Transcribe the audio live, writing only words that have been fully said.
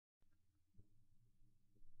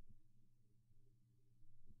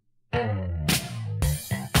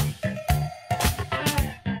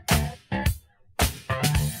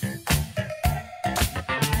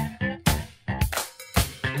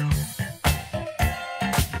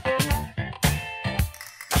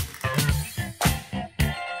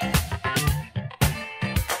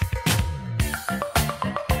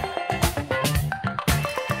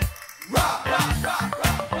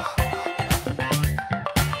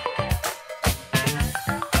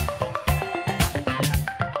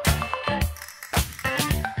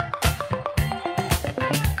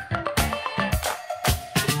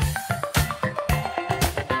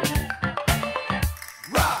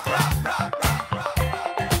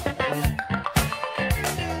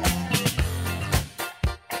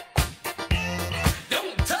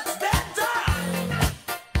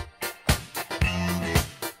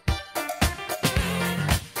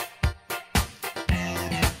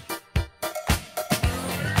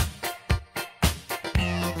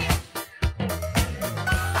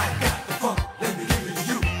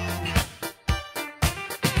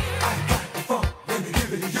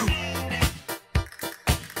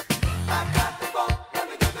I got the funk, let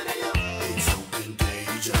me give it to you. It's so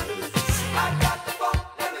contagious. I got the funk,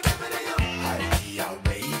 let me give it to you. Highly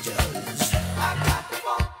outrageous. I got the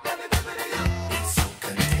funk, let me give it to you. It's so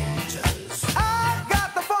contagious. I got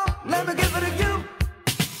the funk, let me give it to you.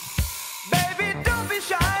 Baby, don't be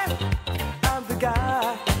shy. I'm the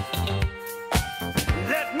guy.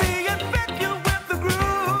 Let me infect you with the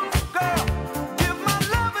groove, girl. Give my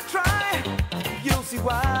love a try. You'll see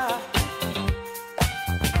why.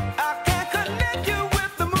 I can connect you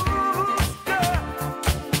with the moves, girl.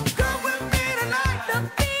 Come with me tonight. The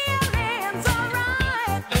feeling's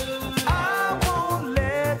alright. I won't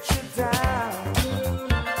let you down.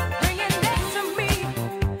 Bring it next to me.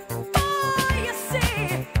 Oh, you see,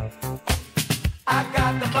 I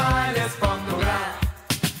got the finest funk around.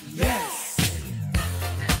 Yes.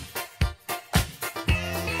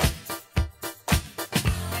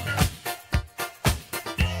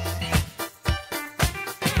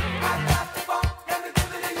 I got the funk, let me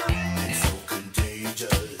give it to you. It's so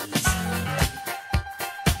contagious.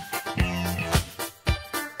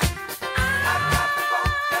 I got the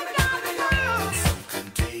funk, let me give it to you. It's so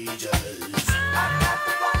contagious. I got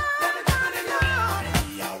the funk, let me give it to you.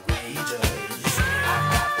 Highly outrageous. I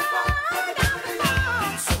got the funk, let me give it to you.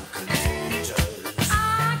 It's so contagious. I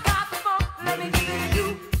got the funk, let me give it to you.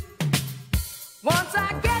 Once I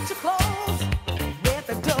get you close, get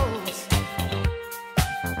the dose.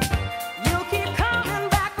 You keep coming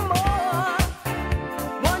back for more.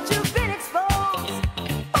 Once you've been exposed,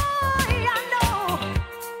 boy, I know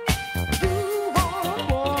you won't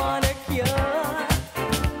want a cure.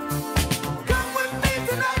 Come with me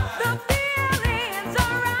tonight. The feeling's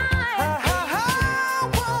alright. I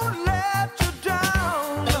won't let you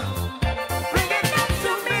down. Bring it next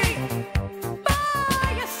to me. Boy,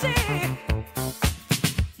 you see,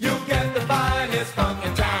 you get the finest funk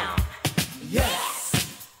in town. Yes.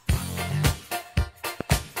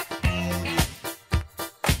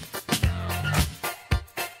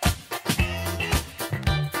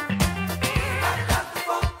 I got the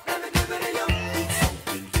funk, let me give it to you. It's so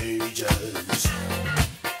contagious.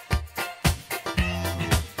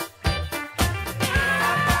 I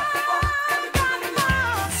got the funk, let me give it to you.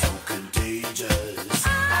 It's so contagious.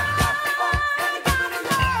 I got the funk, let me give it to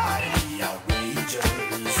you. Highly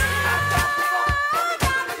outrageous. I got the funk, let me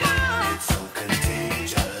give it to you. It's so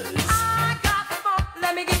contagious. I got the funk,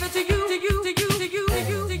 let me give it to you. To you, to you, to you, to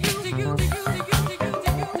you, to you, to you, to you, to you, to you, to you,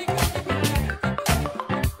 to you, to you.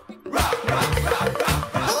 Rock, rock, rock, rock,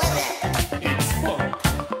 rock. Who is it? It's funk.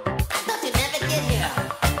 I thought you'd never get here.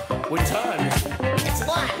 What time is it? It's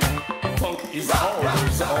one. Funk is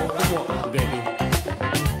always all the one, baby.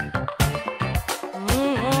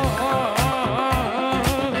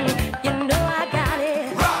 You know I got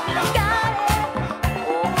it. Got it.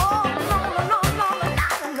 Oh, no, no, no, no,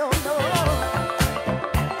 no, no, no.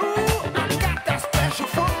 Ooh, I got that special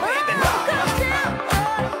funk, baby. Come down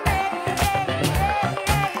on me.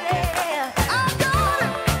 I got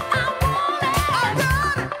it. I want it. I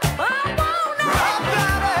got it. I want it. I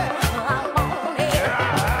got it. I want it.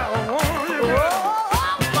 I want it. Oh,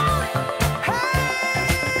 I want it.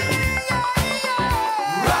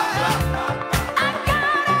 I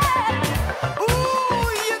got it. Ooh,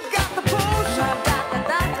 you got the potion. I got the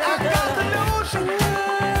I got the notion.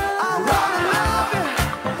 I wanna love you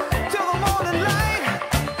till the morning light.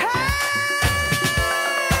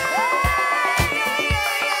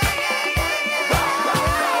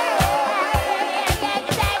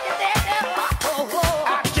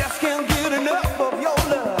 I just can't get enough of your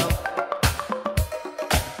love.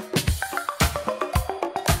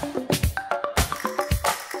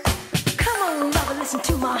 Come on, lover, listen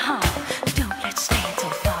to my heart. Don't let's stand so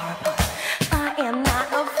far apart. I am not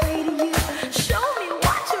afraid of you. Show me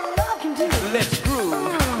what your love can do. Let's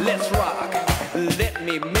groove, let's rock. Let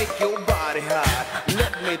me make your body hot.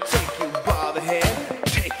 Let me take you by the hand,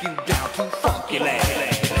 take you down to funky land.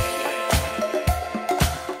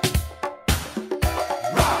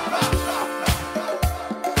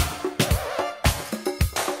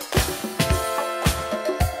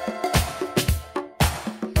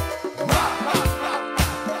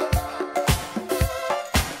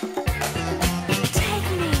 Take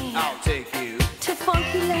me I'll take you to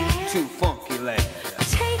funky land. to funky land.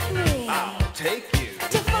 Take me I'll take you